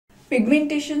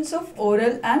Pigmentations of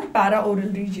oral and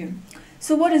paraoral region.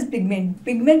 So what is pigment?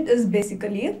 Pigment is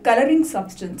basically a coloring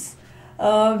substance.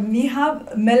 We have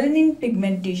melanin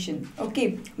pigmentation.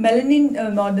 Okay, melanin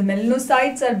or the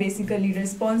melanocytes are basically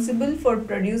responsible for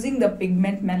producing the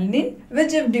pigment melanin,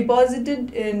 which if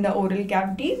deposited in the oral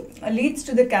cavity leads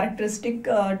to the characteristic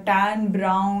tan,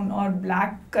 brown or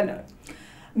black color.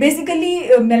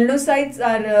 Basically, melanocytes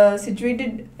are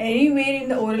situated anywhere in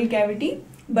the oral cavity,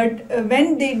 but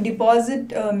when they deposit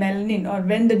melanin, or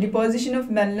when the deposition of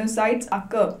melanocytes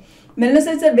occur,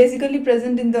 melanocytes are basically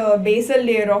present in the basal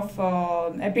layer of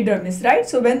epidermis, right?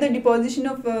 So when the deposition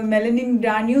of melanin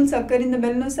granules occur in the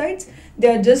melanocytes, they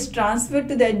are just transferred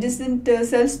to the adjacent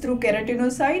cells through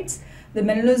keratinocytes. The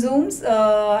melanosomes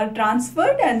are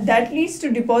transferred, and that leads to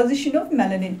deposition of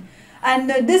melanin.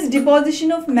 And this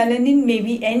deposition of melanin may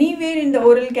be anywhere in the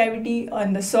oral cavity,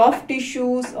 on the soft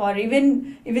tissues, or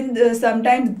even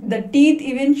sometimes the teeth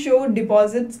even show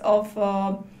deposits of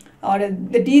or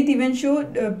the teeth even show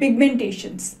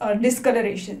pigmentations or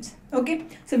discolorations. Okay,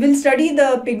 so we'll study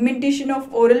the pigmentation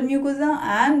of oral mucosa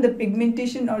and the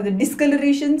pigmentation or the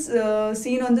discolorations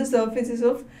seen on the surfaces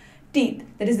of teeth,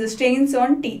 that is the stains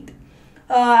on teeth.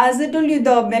 As I told you,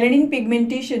 the melanin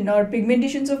pigmentation or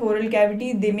pigmentations of oral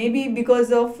cavity, they may be because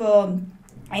of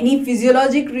any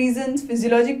physiologic reasons,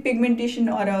 physiologic pigmentation,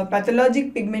 or a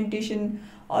pathologic pigmentation,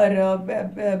 or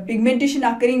pigmentation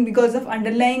occurring because of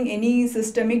underlying any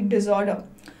systemic disorder.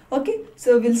 Okay,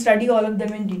 so we'll study all of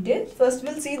them in detail. First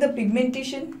we'll see the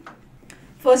pigmentation.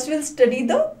 First we'll study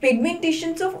the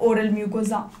pigmentations of oral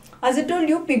mucosa. As I told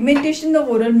you, pigmentation of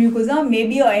oral mucosa may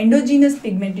be an endogenous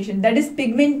pigmentation. That is,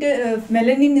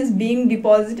 melanin is being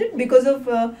deposited because of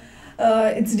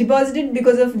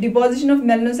deposition of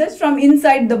melanocytes from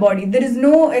inside the body. There is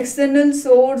no external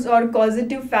source or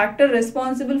causative factor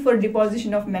responsible for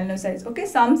deposition of melanocytes. Okay,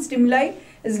 some stimuli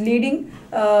is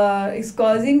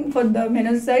causing for the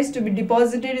melanocytes to be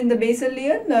deposited in the basal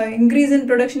layer. The increase in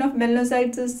production of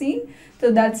melanocytes is seen. So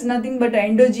that's nothing but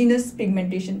endogenous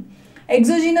pigmentation.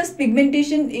 Exogenous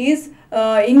pigmentation is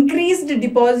increased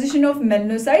deposition of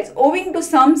melanocytes owing to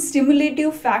some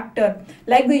stimulative factor,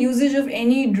 like the usage of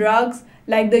any drugs,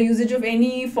 like the usage of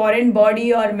any foreign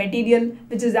body or material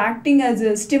which is acting as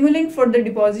a stimulant for the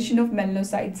deposition of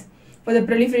melanocytes, for the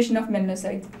proliferation of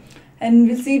melanocytes. And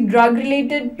we'll see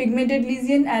drug-related pigmented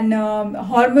lesion and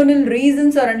hormonal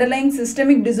reasons or underlying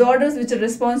systemic disorders which are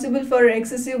responsible for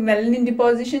excessive melanin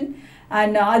deposition,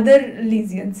 and other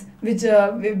lesions which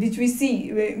we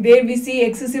see, where we see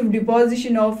excessive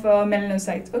deposition of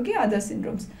melanocytes. Okay, other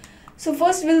syndromes. So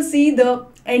first we'll see the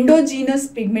endogenous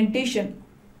pigmentation.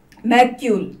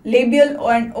 Macule, labial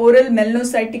and oral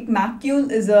melanocytic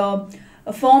macule is a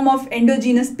form of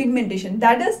endogenous pigmentation.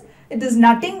 That is, it is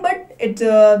nothing but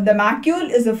the macule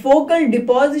is a focal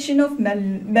deposition of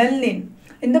melanin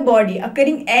in the body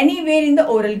occurring anywhere in the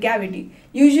oral cavity.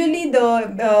 Usually the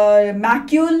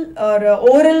macule or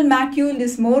oral macule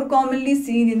is more commonly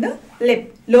seen in the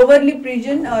lip, lower lip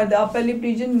region or the upper lip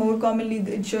region. More commonly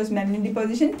it shows melanin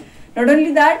deposition. Not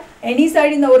only that, any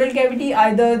side in the oral cavity,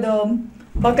 either the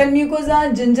buccal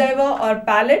mucosa, gingiva or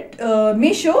palate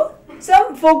may show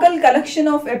some focal collection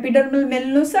of epidermal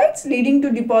melanocytes leading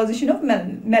to deposition of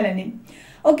melanin.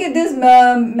 Okay, this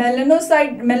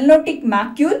melanotic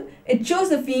macule, it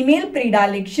shows a female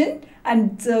predilection,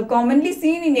 and it's commonly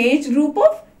seen in age group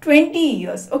of 20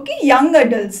 years. Okay, young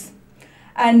adults.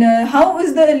 And how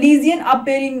is the lesion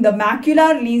appearing? The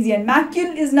macular lesion.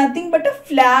 Macule is nothing but a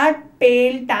flat,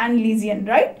 pale, tan lesion,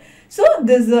 right? So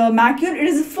this macule, it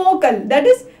is focal. That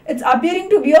is, it's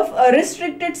appearing to be of a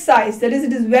restricted size. That is,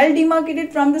 it is well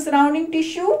demarcated from the surrounding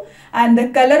tissue, and the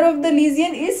color of the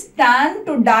lesion is tan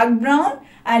to dark brown,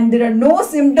 and there are no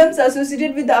symptoms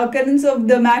associated with the occurrence of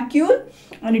the macule,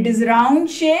 and it is round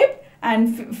shaped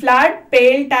and flat,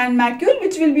 pale, tan macule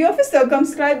which will be of a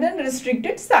circumscribed and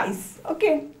restricted size.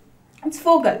 Okay, it's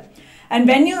focal. And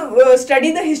when you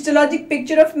study the histologic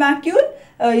picture of macule,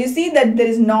 you see that there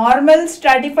is normal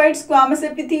stratified squamous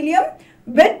epithelium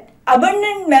with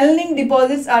abundant melanin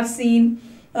deposits are seen.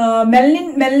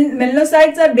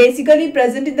 Melanocytes are basically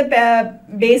present in the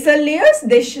basal layers.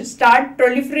 They start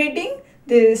proliferating.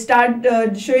 They start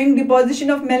showing deposition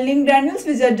of melanin granules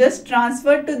which are just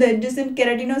transferred to the adjacent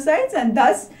keratinocytes, and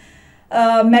thus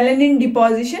melanin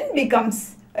deposition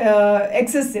becomes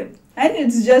excessive, and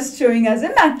it's just showing as a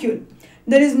macule.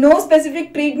 There is no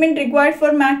specific treatment required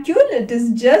for macule. It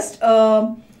is just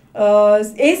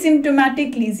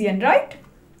asymptomatic lesion, right?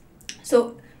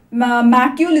 So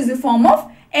macule is a form of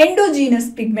endogenous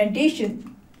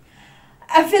pigmentation.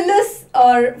 Aphyllus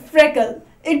or freckle.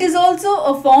 It is also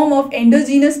a form of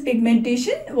endogenous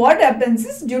pigmentation. What happens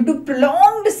is, due to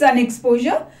prolonged sun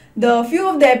exposure, the few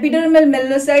of the epidermal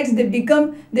melanocytes,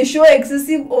 they show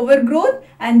excessive overgrowth,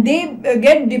 and they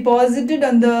get deposited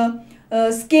on the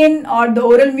skin or the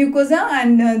oral mucosa,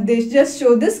 and they just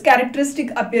show this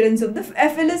characteristic appearance of the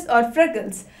aphyllus or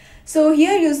freckles. So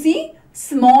here you see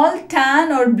small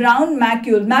tan or brown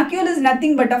macule. Macule is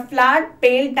nothing but a flat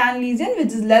pale tan lesion which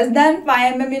is less than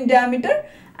 5 mm in diameter,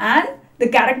 and the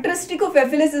characteristic of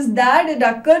aphyllus is that it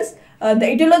occurs, the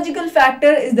etiological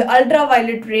factor is the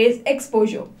ultraviolet rays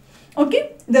exposure.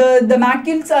 Okay, the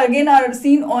macules again are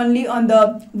seen only on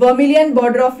the vermilion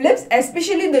border of lips,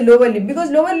 especially the lower lip,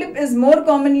 because lower lip is more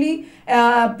commonly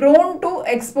prone to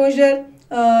exposure,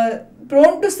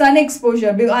 prone to sun exposure,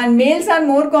 and males are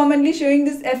more commonly showing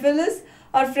this aphyllus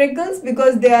or freckles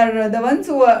because they are the ones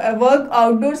who work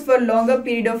outdoors for a longer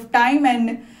period of time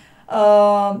and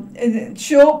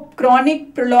show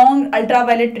chronic prolonged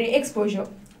ultraviolet ray exposure.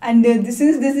 And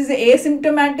since this is an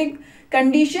asymptomatic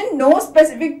condition, no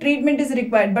specific treatment is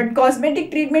required, but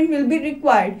cosmetic treatment will be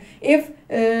required. If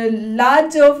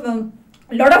lot of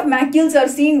macules are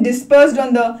seen dispersed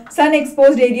on the sun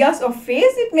exposed areas of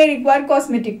face, it may require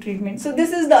cosmetic treatment. So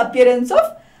this is the appearance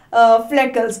of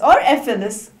freckles or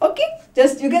aphyllus. Okay,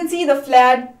 just you can see the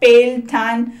flat pale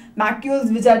tan macules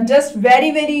which are just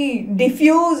very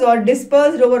diffuse or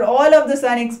dispersed over all of the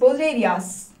sun exposed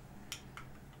areas.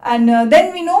 And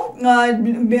then we know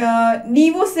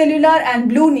nevocellular and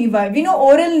blue nevi. We know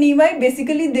oral nevi,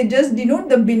 basically they just denote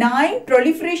the benign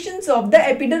proliferations of the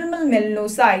epidermal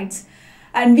melanocytes.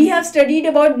 And we have studied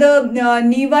about the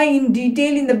nevi in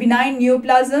detail in the benign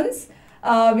neoplasms.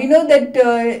 We know that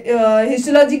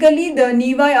histologically the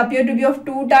nevi appear to be of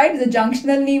two types, the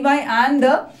junctional nevi and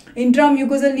the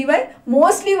intramucosal nevi.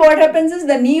 Mostly what happens is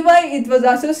the nevi, it was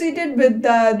associated with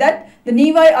that the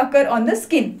nevi occur on the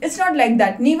skin. It's not like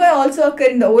that. Nevi also occur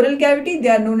in the oral cavity. They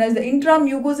are known as the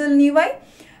intramucosal nevi.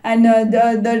 And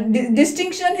the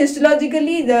distinction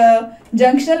histologically, the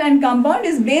junctional and compound,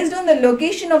 is based on the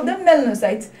location of the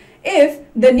melanocytes. If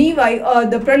the nevi or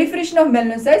the proliferation of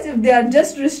melanocytes, if they are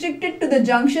just restricted to the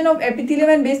junction of epithelium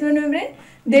and basement membrane,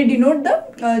 they denote the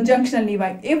junctional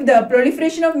nevi. If the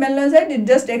proliferation of melanocyte, it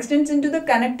just extends into the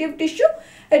connective tissue,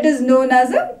 it is known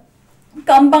as a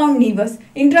compound nevus.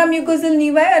 Intramucosal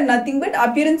nevi are nothing but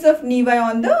appearance of nevi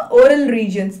on the oral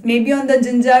regions, maybe on the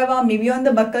gingiva, maybe on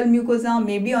the buccal mucosa,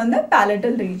 maybe on the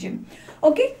palatal region.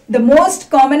 Okay, the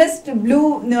most commonest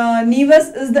blue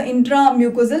nevus is the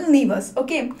intramucosal nevus.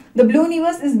 Okay, the blue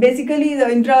nevus is basically the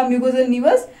intramucosal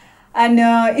nevus, and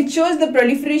it shows the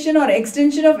proliferation or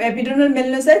extension of epidermal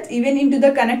melanocytes even into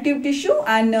the connective tissue,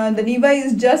 and the nevi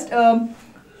is just a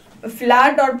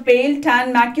flat or pale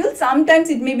tan macule. Sometimes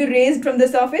it may be raised from the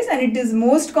surface, and it is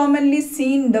most commonly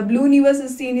seen, the blue nevus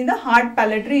is seen in the heart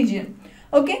palate region.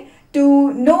 Okay,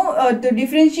 to know, to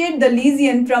differentiate the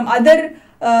lesion from other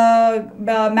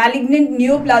malignant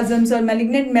neoplasms or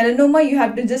malignant melanoma, you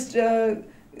have to just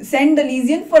send the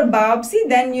lesion for biopsy.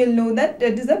 Then you'll know that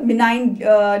it is a benign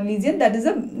lesion, that is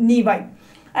a nevi.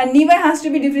 And nevi has to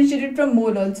be differentiated from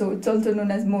mole also. It's also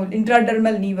known as mole,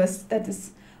 intradermal nevus, that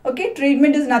is. Okay,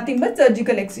 treatment is nothing but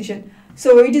surgical excision.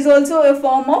 So it is also a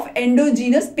form of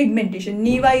endogenous pigmentation.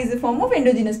 Nevi is a form of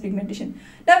endogenous pigmentation.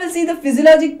 Now we'll see the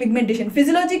physiologic pigmentation.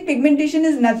 Physiologic pigmentation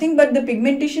is nothing but the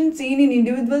pigmentation seen in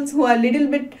individuals who are little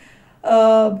bit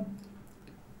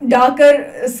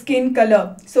darker skin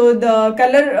color. So the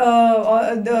color,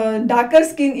 the darker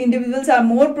skin individuals are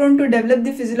more prone to develop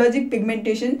the physiologic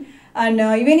pigmentation, and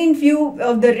even in few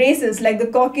of the races like the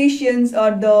Caucasians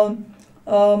or the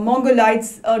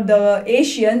Mongolites or the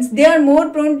Asians, they are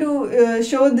more prone to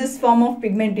show this form of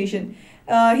pigmentation.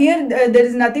 Here there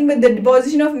is nothing but the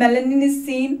deposition of melanin is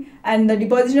seen, and the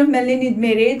deposition of melanin, it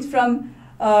may range from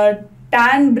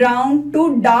tan brown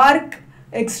to dark,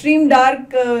 extreme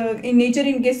dark in nature.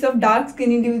 In case of dark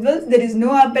skin individuals, there is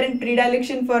no apparent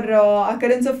predilection for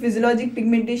occurrence of physiologic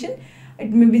pigmentation.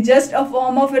 It may be just a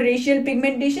form of a racial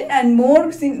pigmentation, and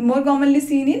more commonly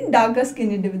seen in darker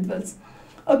skin individuals.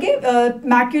 Okay,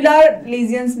 macular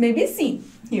lesions may be seen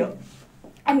here,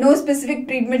 and no specific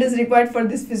treatment is required for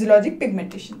this physiologic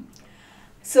pigmentation.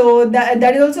 So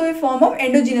that is also a form of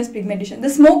endogenous pigmentation. The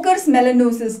smoker's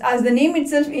melanosis, as the name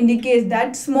itself indicates,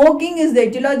 that smoking is the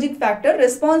etiologic factor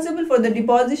responsible for the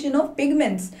deposition of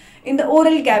pigments in the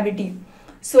oral cavity.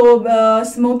 So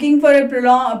smoking for a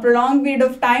prolonged period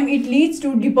of time, it leads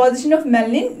to deposition of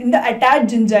melanin in the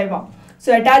attached gingiva.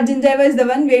 So attached gingiva is the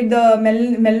one where the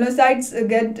melanocytes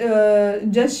get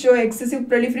just show excessive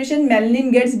proliferation,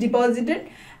 melanin gets deposited,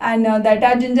 and the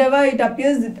attached gingiva, it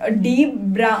appears deep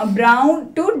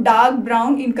brown to dark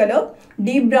brown in color,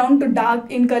 deep brown to dark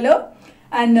in color.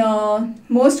 And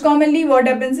most commonly what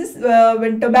happens is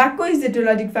when tobacco is the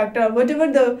etiologic factor,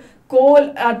 whatever the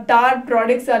coal or tar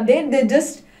products are there, they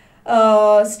just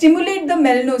stimulate the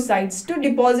melanocytes to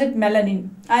deposit melanin,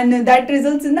 and that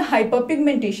results in the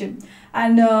hyperpigmentation.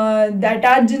 And the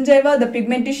attached gingiva, the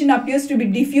pigmentation appears to be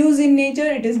diffuse in nature,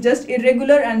 it is just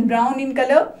irregular and brown in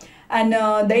color, and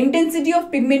the intensity of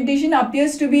pigmentation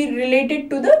appears to be related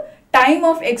to the time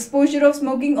of exposure of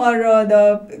smoking, or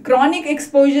the chronic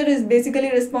exposure is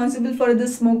basically responsible for the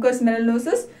smoker's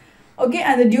melanosis. Okay,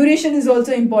 and the duration is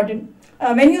also important.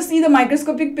 When you see the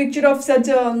microscopic picture of such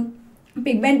a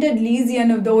pigmented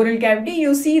lesion of the oral cavity,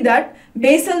 you see that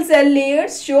basal cell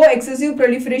layers show excessive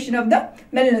proliferation of the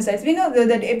melanocytes. We know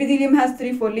that epithelium has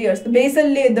 3-4 layers. The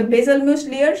basalmost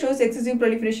layer shows excessive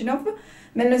proliferation of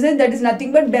melanocytes, that is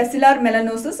nothing but basilar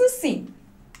melanosis is seen.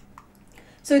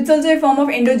 So it's also a form of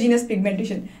endogenous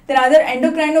pigmentation. Then other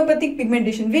endocrinopathic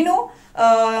pigmentation. We know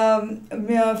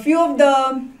a few of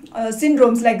the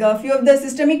syndromes, like a few of the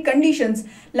systemic conditions,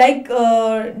 like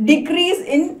decrease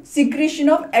in secretion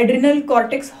of adrenal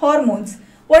cortex hormones.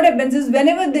 What happens is,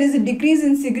 whenever there is a decrease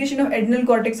in secretion of adrenal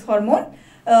cortex hormone,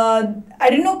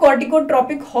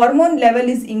 adrenocorticotropic hormone level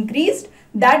is increased.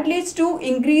 That leads to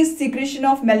increased secretion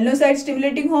of melanocyte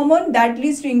stimulating hormone, that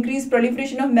leads to increased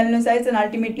proliferation of melanocytes, and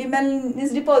ultimately melanin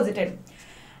is deposited.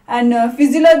 And there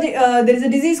is a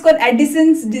disease called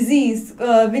Addison's disease,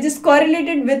 which is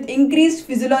correlated with increased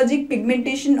physiologic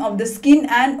pigmentation of the skin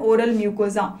and oral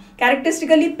mucosa.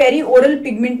 Characteristically, perioral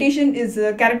pigmentation is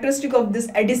characteristic of this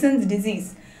Addison's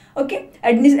disease. Okay,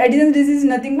 Addison's disease is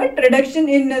nothing but reduction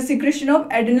in secretion of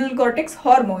adrenal cortex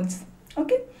hormones.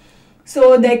 Okay.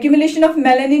 So the accumulation of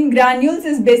melanin granules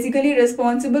is basically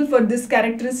responsible for this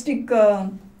characteristic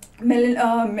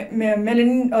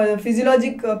melanin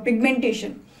physiologic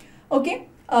pigmentation. Okay,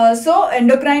 so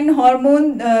endocrine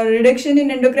hormone, reduction in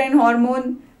endocrine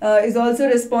hormone is also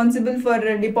responsible for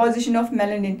deposition of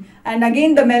melanin. And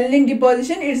again, the melanin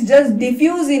deposition is just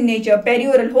diffuse in nature,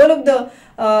 perioral. Whole of the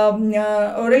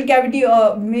oral cavity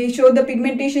may show the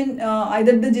pigmentation,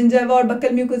 either the gingiva or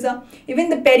buccal mucosa. Even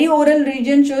the perioral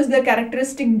region shows the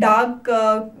characteristic dark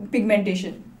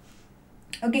pigmentation.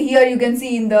 Okay, here you can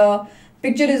see in the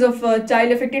picture is of a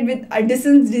child affected with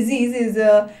Addison's disease.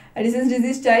 Addison's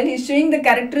disease child is showing the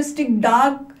characteristic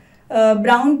dark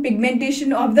brown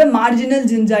pigmentation of the marginal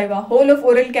gingiva. Whole of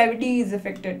oral cavity is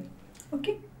affected.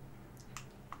 Okay.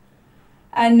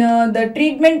 And the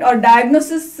treatment or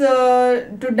diagnosis,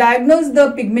 to diagnose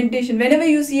the pigmentation, whenever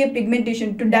you see a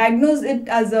pigmentation, to diagnose it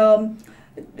as a,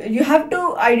 you have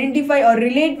to identify or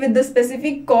relate with the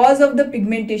specific cause of the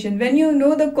pigmentation. When you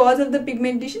know the cause of the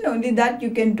pigmentation, only that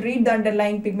you can treat the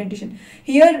underlying pigmentation.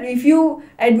 Here, if you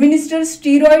administer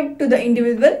steroid to the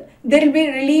individual, there will be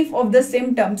relief of the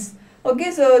symptoms.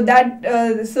 Okay, so that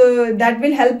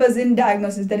will help us in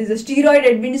diagnosis. There is a steroid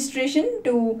administration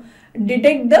to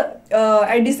detect the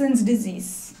Addison's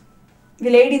disease.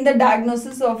 Will aid in the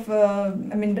diagnosis of,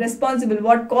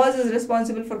 what cause is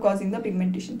responsible for causing the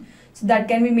pigmentation. So that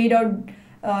can be made out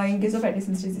in case of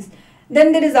Addison's disease.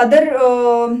 Then there is other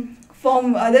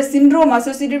syndrome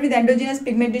associated with endogenous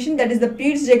pigmentation, that is the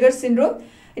Peutz-Jeghers syndrome.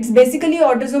 It's basically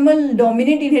autosomal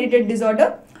dominant inherited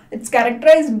disorder. It's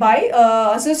characterized by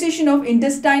association of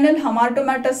intestinal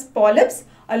hamartomatous polyps.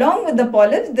 Along with the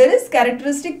polyps, there is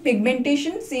characteristic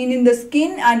pigmentation seen in the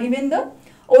skin and even the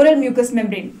oral mucous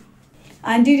membrane.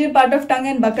 Anterior part of tongue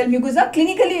and buccal mucosa,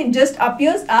 clinically it just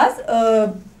appears as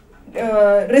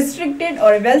restricted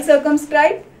or well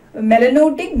circumscribed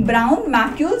melanotic brown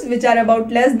macules which are about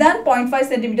less than 0.5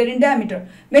 centimeter in diameter.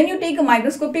 When you take a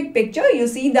microscopic picture, you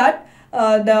see that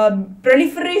the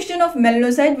proliferation of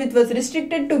melanocyte which was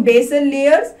restricted to basal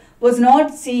layers was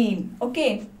not seen.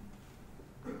 Okay.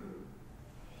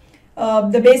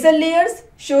 The basal layers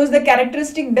shows the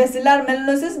characteristic basilar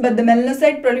melanosis, but the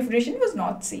melanocyte proliferation was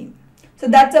not seen. So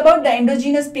that's about the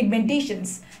endogenous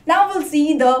pigmentations. Now we'll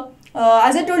see the,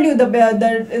 as I told you,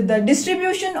 the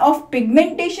distribution of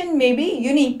pigmentation may be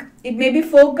unique. It may be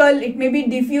focal, it may be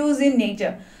diffuse in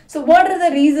nature. So what are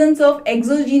the reasons of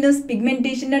exogenous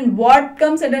pigmentation and what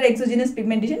comes under exogenous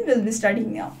pigmentation we'll be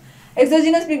studying now.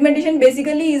 Exogenous pigmentation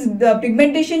basically is the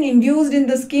pigmentation induced in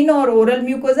the skin or oral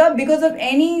mucosa because of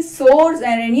any source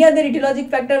and any other etiologic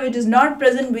factor which is not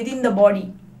present within the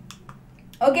body.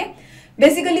 Okay,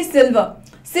 basically silver.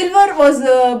 Silver was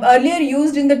earlier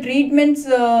used in the treatment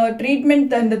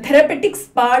and the therapeutics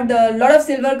part. A lot of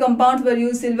silver compounds were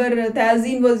used. Silver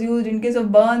thiazine was used in case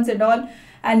of burns and all.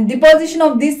 And deposition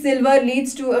of this silver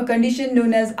leads to a condition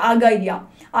known as argyria.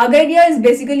 Argyria is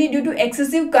basically due to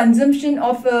excessive consumption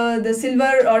of the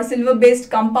silver or silver-based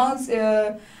compounds,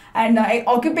 and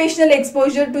occupational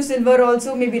exposure to silver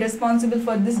also may be responsible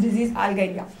for this disease,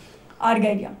 argyria.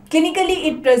 Clinically,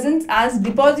 it presents as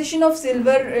deposition of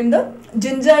silver in the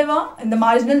gingiva, in the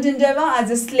marginal gingiva,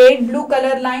 as a slate blue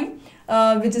color line,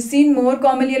 which is seen more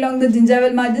commonly along the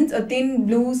gingival margins, a thin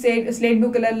blue slate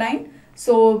blue color line.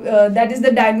 So that is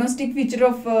the diagnostic feature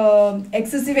of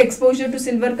excessive exposure to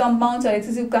silver compounds or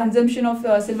excessive consumption of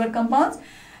silver compounds.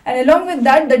 And along with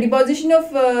that, the deposition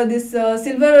of this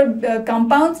silver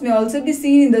compounds may also be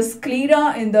seen in the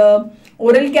sclera, in the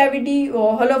oral cavity,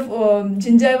 or whole of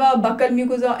gingiva, buccal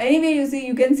mucosa. Anyway,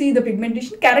 you can see the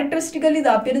pigmentation. Characteristically,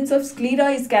 the appearance of sclera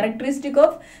is characteristic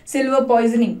of silver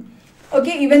poisoning.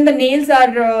 Okay, even the nails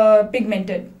are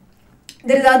pigmented.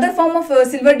 There is other form of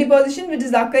silver deposition which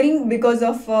is occurring because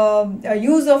of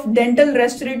use of dental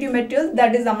restorative materials,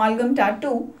 that is amalgam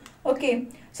tattoo. Okay,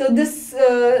 so this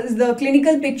is the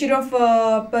clinical picture of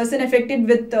a person affected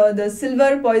with the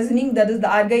silver poisoning, that is the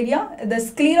argyria. The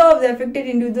sclera of the affected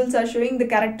individuals are showing the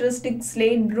characteristic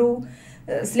slate blue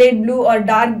or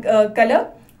dark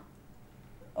color.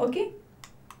 Okay.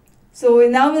 So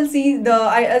now we'll see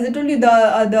as I told you,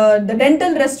 the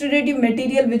dental restorative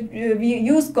material which we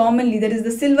use commonly, that is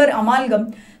the silver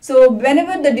amalgam. So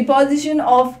whenever the deposition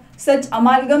of such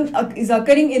amalgam is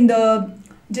occurring in the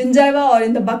gingiva or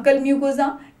in the buccal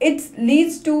mucosa, it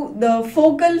leads to the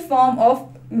focal form of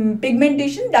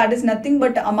pigmentation, that is nothing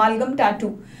but amalgam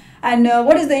tattoo. And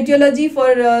what is the etiology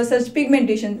for such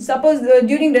pigmentation? Suppose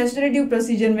during restorative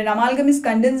procedure, when amalgam is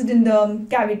condensed in the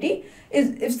cavity,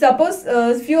 if suppose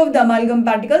few of the amalgam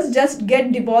particles just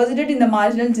get deposited in the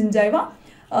marginal gingiva,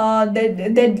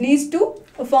 that leads to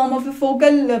a form of a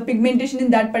focal pigmentation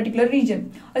in that particular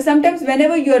region. Or sometimes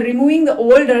whenever you are removing the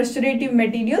old restorative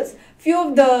materials, few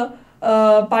of the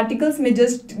particles may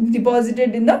just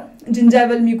deposited in the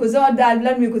gingival mucosa or the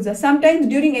alveolar mucosa. Sometimes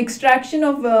during extraction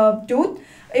of tooth,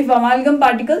 if amalgam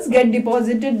particles get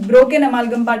deposited, broken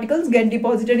amalgam particles get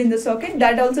deposited in the socket,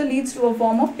 that also leads to a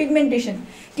form of pigmentation.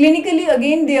 Clinically,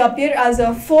 again, they appear as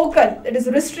a focal, that is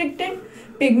restricted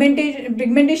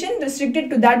pigmentation restricted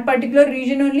to that particular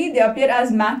region only. They appear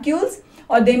as macules,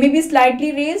 or they may be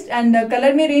slightly raised, and the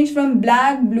color may range from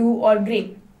black, blue or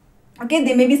grey. Okay,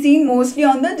 they may be seen mostly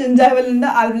on the gingival and the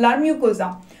alveolar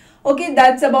mucosa. Okay,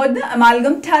 that's about the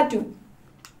amalgam tattoo.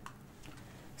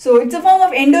 So it's a form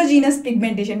of endogenous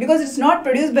pigmentation because it's not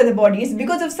produced by the body. It's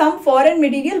because of some foreign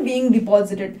material being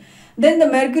deposited. Then the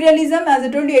mercurialism, as I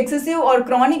told you, excessive or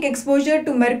chronic exposure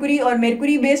to mercury or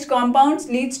mercury-based compounds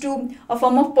leads to a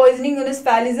form of poisoning known as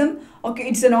phallism. Okay,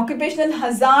 it's an occupational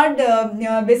hazard.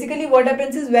 Basically, what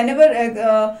happens is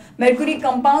whenever mercury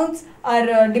compounds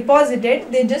are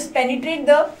deposited, they just penetrate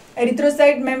the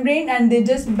erythrocyte membrane and they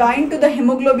just bind to the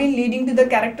hemoglobin, leading to the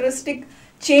characteristic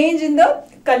change in the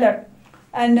color.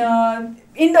 And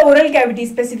in the oral cavity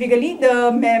specifically,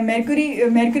 the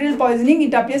mercurial poisoning,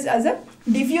 it appears as a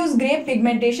diffuse grey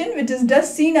pigmentation, which is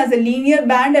just seen as a linear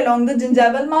band along the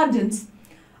gingival margins.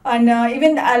 And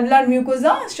even the alveolar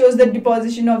mucosa shows the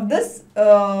deposition of this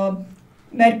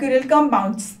mercurial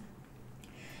compounds.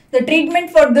 The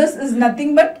treatment for this is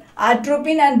nothing but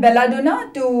atropine and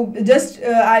belladonna to just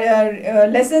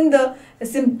lessen the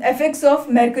effects of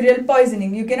mercurial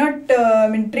poisoning. You cannot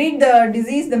treat the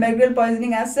disease, the mercurial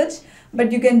poisoning as such,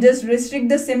 but you can just restrict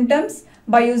the symptoms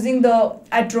by using the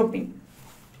atropine.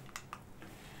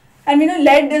 And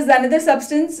lead is another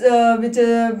substance which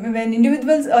when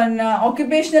individuals on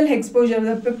occupational exposure,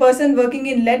 the person working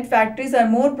in lead factories are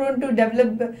more prone to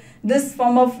develop this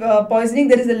form of poisoning.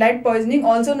 There is a lead poisoning,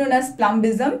 also known as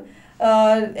plumbism.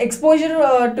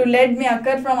 Exposure to lead may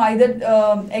occur from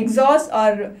either exhaust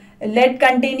or lead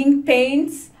containing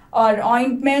paints or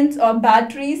ointments or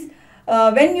batteries.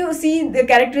 When you see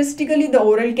characteristically the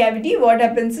oral cavity, what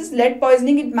happens is lead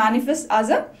poisoning, it manifests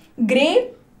as a grey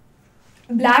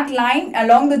black line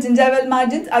along the gingival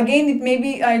margins. Again, it may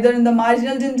be either in the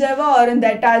marginal gingiva or in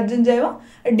the attached gingiva.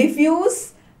 A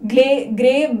diffuse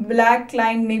grey black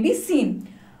line may be seen.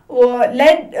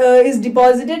 Lead is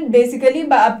deposited basically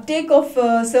by uptake of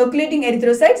circulating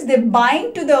erythrocytes. They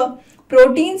bind to the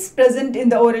proteins present in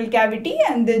the oral cavity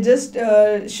and they just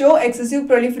show excessive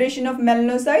proliferation of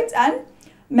melanocytes and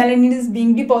melanin is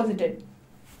being deposited.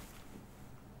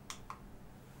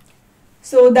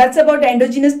 So that's about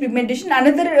endogenous pigmentation.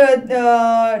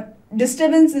 Another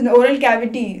disturbance in oral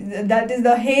cavity, that is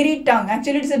the hairy tongue.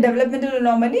 Actually, it's a developmental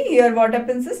anomaly. Here what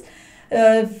happens is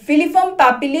filiform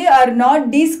papillae are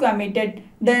not desquamated.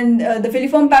 Then the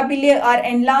filiform papillae are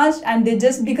enlarged and they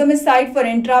just become a site for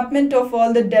entrapment of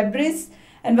all the debris.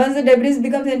 And once the debris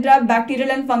becomes entrapped,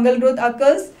 bacterial and fungal growth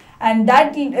occurs. And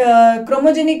that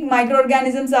chromogenic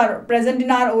microorganisms are present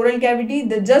in our oral cavity.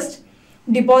 They just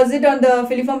deposit on the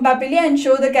filiform papillae and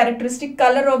show the characteristic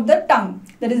color of the tongue.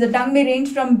 That is, the tongue may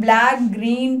range from black,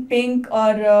 green, pink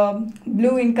or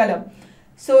blue in color.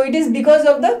 So it is because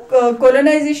of the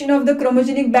colonization of the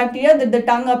chromogenic bacteria that the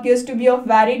tongue appears to be of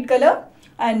varied color.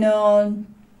 And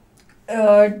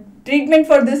treatment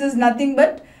for this is nothing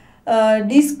but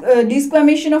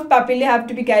desquamation of papillae have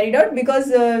to be carried out, because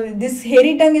this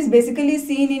hairy tongue is basically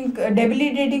seen in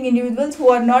debilitating individuals who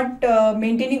are not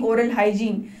maintaining oral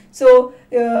hygiene. So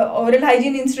oral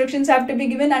hygiene instructions have to be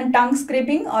given, and tongue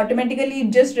scraping automatically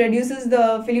just reduces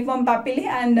the filiform papillae,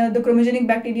 and the chromogenic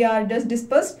bacteria are just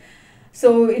dispersed.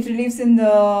 So it relieves in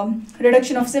the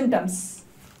reduction of symptoms.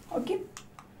 Okay.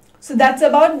 So that's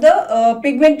about the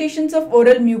pigmentations of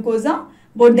oral mucosa.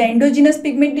 Both the endogenous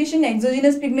pigmentation,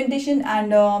 exogenous pigmentation,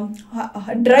 and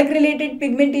drug-related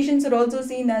pigmentations are also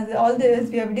seen, as all this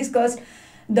we have discussed.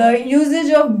 The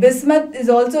usage of bismuth is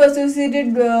also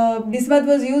associated. Bismuth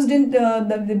was used in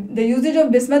the usage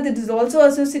of bismuth. It is also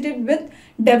associated with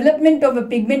development of a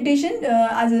pigmentation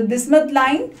as a bismuth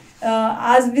line.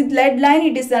 As with lead line,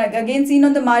 it is again seen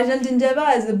on the marginal gingiva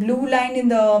as a blue line in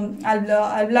the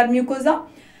alveolar mucosa.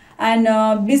 And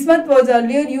bismuth was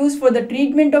earlier used for the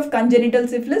treatment of congenital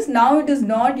syphilis. Now it is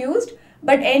not used,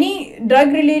 but any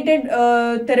drug-related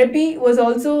therapy was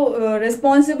also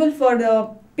responsible for the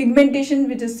pigmentation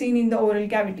which is seen in the oral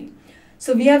cavity.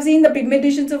 So we have seen the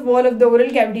pigmentations of wall of the oral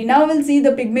cavity. Now we'll see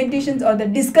the pigmentations or the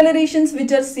discolorations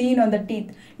which are seen on the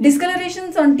teeth.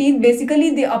 Discolorations on teeth,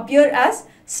 basically they appear as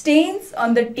stains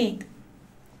on the teeth.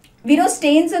 We know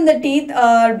stains on the teeth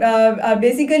are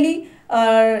basically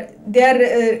they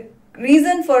are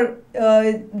reason for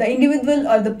the individual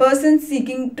or the person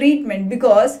seeking treatment,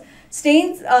 because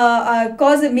stains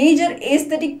cause a major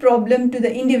aesthetic problem to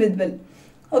the individual.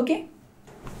 Okay.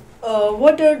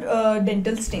 What are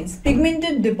dental stains?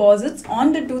 Pigmented deposits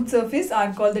on the tooth surface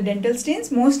are called the dental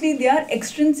stains. Mostly they are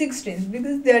extrinsic stains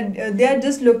because they are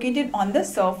just located on the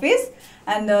surface,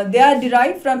 and they are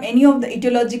derived from any of the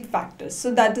etiologic factors.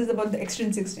 So that is about the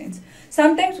extrinsic stains.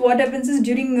 Sometimes what happens is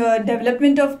during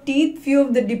development of teeth, few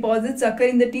of the deposits occur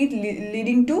in the teeth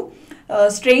leading to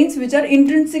strains which are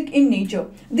intrinsic in nature.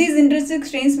 These intrinsic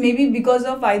strains may be because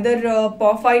of either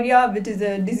porphyria, which is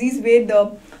a disease where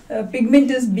the pigment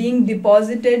is being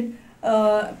deposited,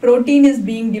 protein is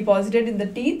being deposited in the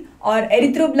teeth, or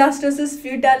erythroblastosis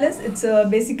fetalis. It's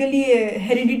basically a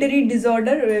hereditary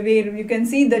disorder where you can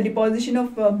see the deposition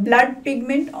of blood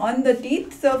pigment on the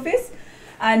teeth surface.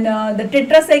 And the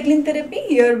tetracycline therapy,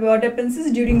 here what happens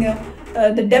is during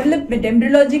the development,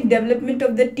 embryologic development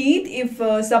of the teeth, if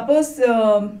suppose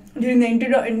during the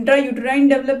intrauterine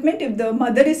development, if the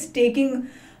mother is taking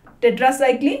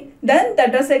tetracycline, then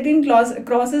tetracycline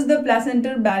crosses the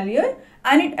placental barrier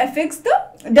and it affects the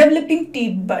developing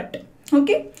teeth bud.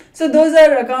 Okay, so those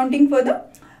are accounting for the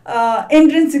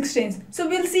intrinsic strains. So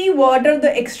we'll see what are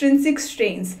the extrinsic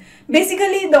strains.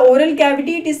 Basically, the oral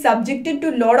cavity, it is subjected to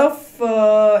a lot of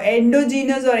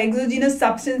endogenous or exogenous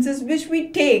substances which we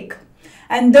take,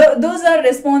 and those are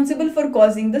responsible for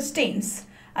causing the stains.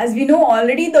 As we know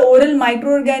already, the oral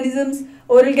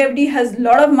cavity has a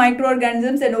lot of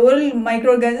microorganisms, and oral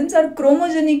microorganisms are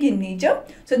chromogenic in nature.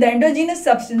 So the endogenous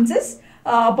substances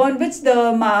upon which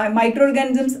the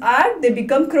microorganisms act, they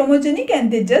become chromogenic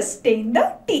and they just stain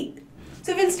the teeth.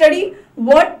 So we'll study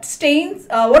what stains,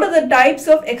 what are the types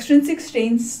of extrinsic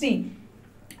stains seen.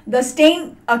 The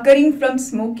stain occurring from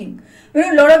smoking. You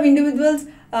know, a lot of individuals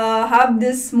have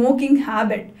this smoking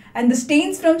habit, and the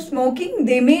stains from smoking,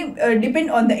 they may depend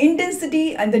on the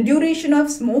intensity and the duration of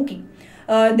smoking.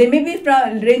 They may be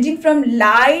ranging from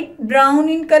light brown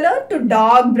in color to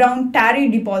dark brown tarry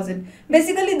deposit.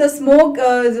 Basically, the smoke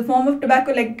is a form of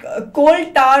tobacco, like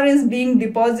coal tar is being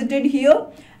deposited here,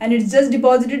 and it's just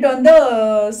deposited on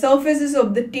the surfaces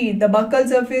of the teeth, the buccal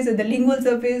surface and the lingual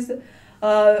surface,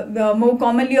 more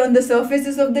commonly on the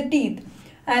surfaces of the teeth.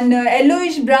 And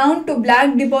yellowish brown to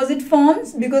black deposit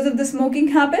forms because of the smoking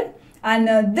habit.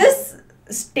 And this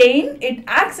stain, it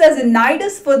acts as a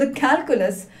nidus for the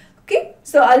calculus. Okay,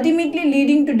 so ultimately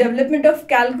leading to development of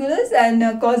calculus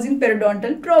and causing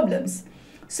periodontal problems.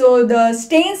 So the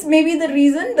stains may be the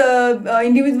reason the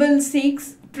individual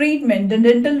seeks treatment, the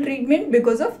dental treatment,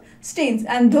 because of stains.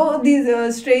 And though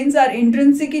these stains are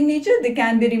intrinsic in nature, they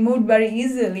can be removed very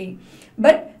easily.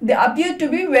 but they appear to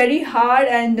be very hard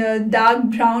and dark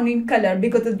brown in color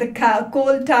because of the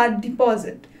coal tar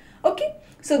deposit. Okay,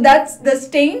 so that's the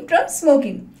stain from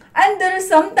smoking. And there are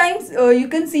sometimes you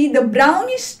can see the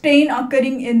brownish stain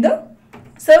occurring in the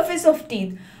surface of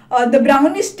teeth. The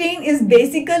brownish stain is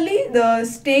basically the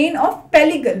stain of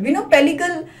pellicle. We know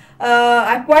pellicle,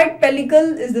 acquired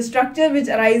pellicle is the structure which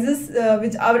arises,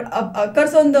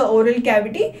 occurs on the oral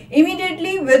cavity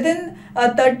immediately within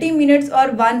 30 minutes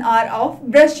or 1 hour of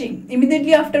brushing.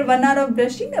 Immediately after 1 hour of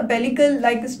brushing, a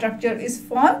pellicle-like structure is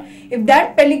formed. If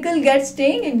that pellicle gets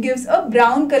stained, it gives a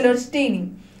brown color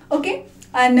staining. Okay,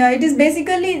 and it is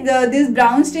basically this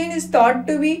brown stain is thought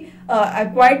to be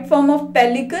acquired form of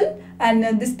pellicle,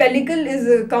 and this pellicle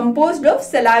is composed of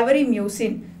salivary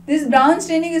mucin. This brown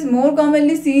staining is more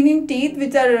commonly seen in teeth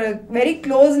which are very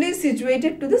closely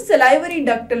situated to the salivary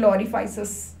ductal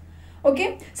orifices.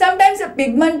 Okay, sometimes a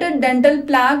pigmented dental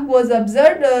plaque was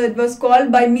observed. It was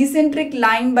called by mesenteric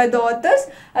line by the authors.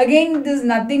 Again, this is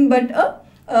nothing but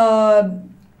a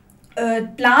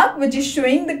plaque which is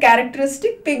showing the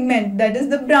characteristic pigment, that is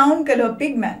the brown color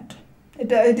pigment.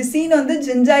 It is seen on the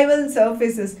gingival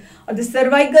surfaces or the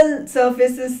cervical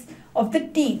surfaces of the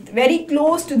teeth, very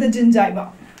close to the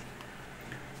gingiva.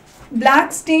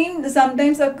 Black stain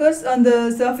sometimes occurs on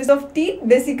the surface of teeth.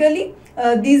 Basically,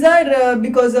 these are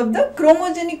because of the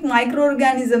chromogenic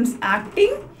microorganisms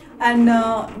acting, and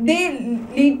they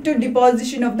lead to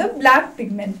deposition of the black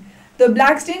pigment. The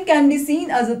black stain can be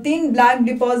seen as a thin black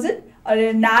deposit or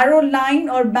a narrow line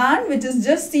or band which is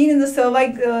just seen in the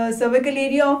cervical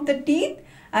area of the teeth,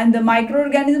 and the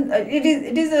microorganisms,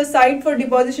 it is a site for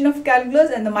deposition of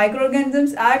calculus, and the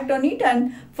microorganisms act on it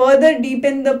and further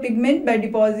deepen the pigment by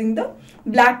depositing the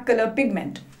black color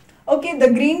pigment. Okay, the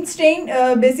green stain,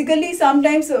 basically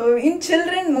sometimes in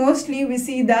children mostly we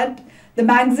see that the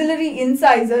maxillary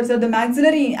incisors or the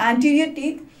maxillary anterior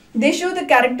teeth, they show the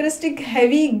characteristic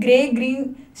heavy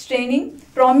grey-green staining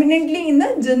prominently in the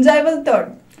gingival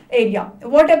third area.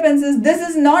 What happens is, this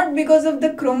is not because of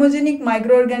the chromogenic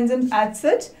microorganisms as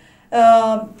such.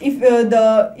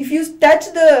 If you touch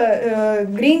the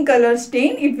green color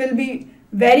stain, it will be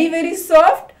very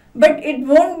soft, but it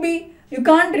won't be, you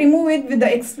can't remove it with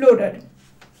the explorer.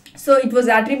 So it was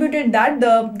attributed that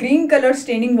the green color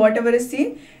staining, whatever is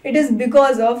seen, it is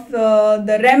because of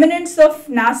the remnants of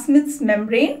Nasmyth's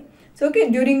membrane. So okay,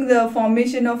 during the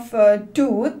formation of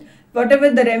tooth,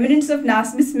 whatever the remnants of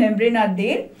Nasmyth's membrane are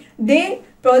there, they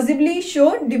possibly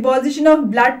show deposition of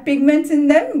blood pigments in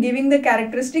them, giving the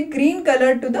characteristic green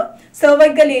color to the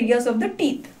cervical areas of the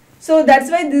teeth. So that's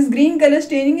why this green color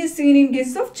staining is seen in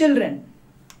cases of children.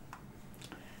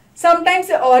 Sometimes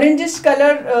the orangish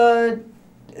color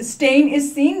stain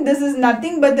is seen. This is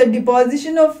nothing but the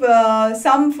deposition of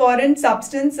some foreign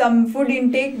substance, some food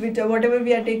intake, which whatever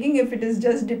we are taking. If it is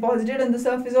just deposited on the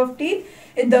surface of teeth,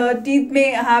 the teeth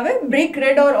may have a brick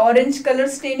red or orange color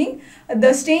staining.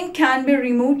 The stain can be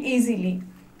removed easily.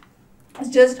 It's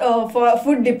just for a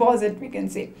food deposit, we can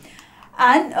say.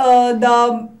 And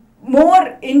the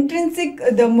more intrinsic,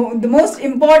 the most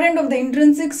important of the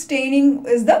intrinsic staining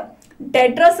is the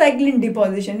tetracycline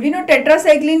deposition. We know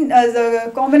tetracycline as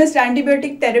the commonest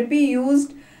antibiotic therapy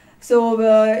used. So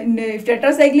if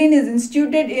tetracycline is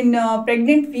instituted in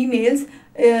pregnant females,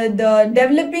 the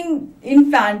developing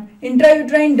infant,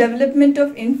 intrauterine development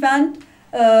of infant,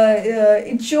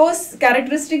 it shows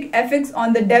characteristic effects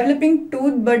on the developing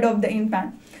tooth bud of the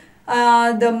infant.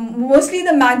 Mostly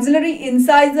the maxillary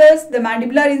incisors, the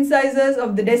mandibular incisors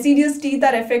of the deciduous teeth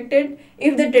are affected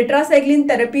if the tetracycline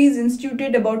therapy is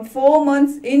instituted about 4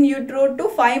 months in utero to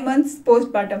 5 months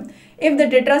postpartum. If the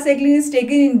tetracycline is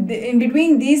taken in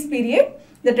between these period,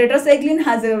 the tetracycline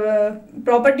has a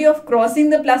property of crossing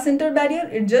the placental barrier.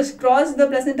 It just crosses the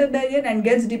placental barrier and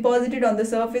gets deposited on the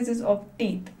surfaces of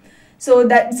teeth. So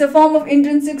that's a form of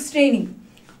intrinsic staining.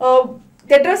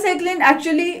 Tetracycline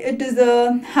actually, it is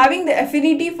having the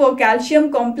affinity for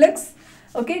calcium complex.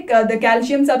 Okay, the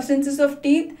calcium substances of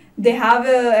teeth, they have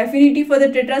a affinity for the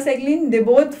tetracycline. They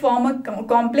both form a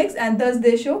complex, and thus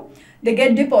they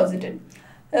get deposited.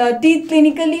 Teeth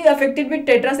clinically affected with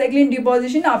tetracycline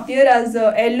deposition appear as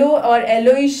yellow or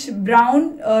yellowish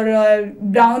brown or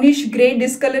brownish grey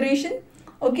discoloration.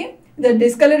 Okay, the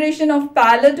discoloration of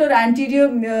palate or anterior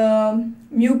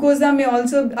mucosa may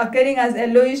also occurring as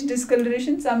yellowish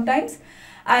discoloration sometimes.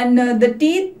 And the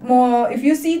teeth, if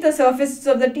you see the surfaces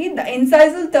of the teeth, the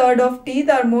incisal third of teeth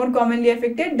are more commonly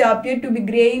affected. They appear to be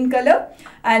grey in color,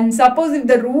 and suppose if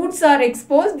the roots are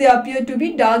exposed, they appear to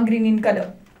be dark green in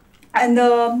color. And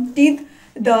the teeth,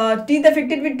 the teeth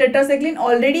affected with tetracycline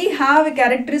already have a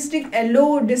characteristic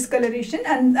yellow discoloration,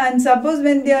 and suppose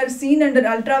when they are seen under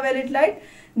ultraviolet light,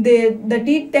 the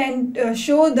teeth tend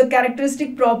show the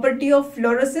characteristic property of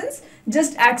fluorescence,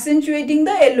 just accentuating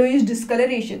the yellowish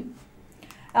discoloration.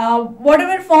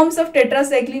 Whatever forms of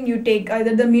tetracycline you take,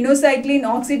 either the minocycline,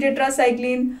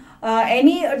 oxytetracycline,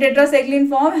 any tetracycline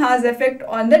form has effect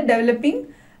on the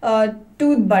developing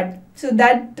tooth bud. So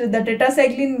that the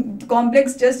tetracycline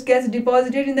complex just gets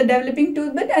deposited in the developing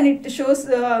tooth bud, and it shows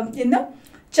in the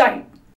child.